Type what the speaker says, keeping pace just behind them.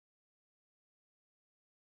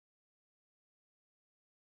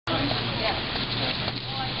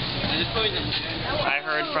I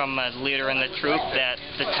heard from the leader in the troop that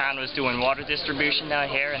the town was doing water distribution down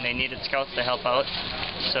here and they needed scouts to help out.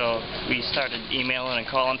 So we started emailing and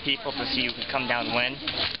calling people to see who could come down when.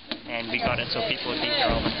 And we got it so people would be here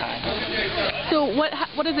all the time. So what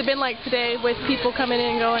has it been like today with people coming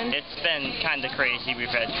in and going? It's been kind of crazy. We've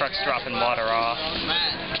had trucks dropping water off,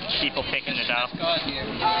 people picking it up,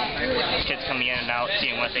 kids coming in and out,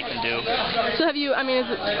 seeing what they can do. So have you? I mean, is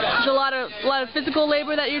it a lot of physical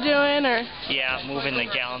labor that you're doing, or? Yeah, moving the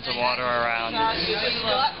gallons of water around.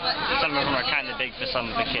 Some of them are kind of big for some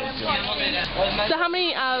of the kids. So how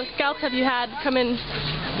many scouts have you had come in?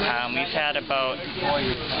 We've had about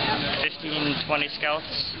 15, 20 scouts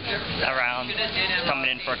around, coming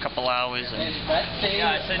in for a couple hours and just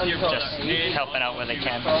helping out where they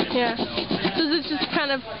can. Yeah. So is this just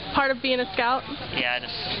kind of part of being a scout? Yeah,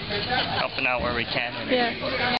 just helping out where we can. Yeah.